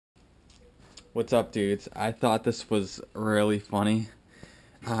What's up, dudes? I thought this was really funny.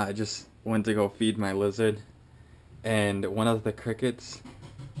 I just went to go feed my lizard, and one of the crickets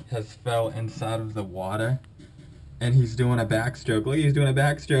has fell inside of the water, and he's doing a backstroke. Look, he's doing a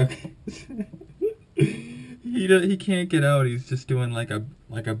backstroke. He can't get out. He's just doing like a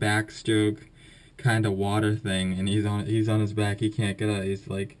backstroke kind of water thing, and he's on his back. He can't get out. He's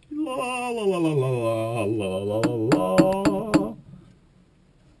like la la la la la la la la la.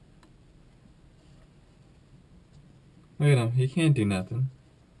 Look at him. He can't do nothing.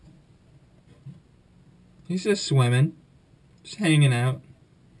 He's just swimming, just hanging out.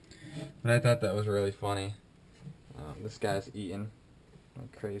 But I thought that was really funny. This guy's eating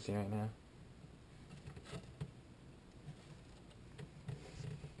like crazy right now.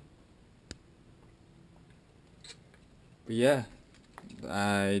 But yeah,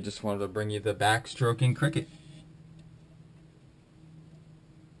 I just wanted to bring you the backstroking cricket.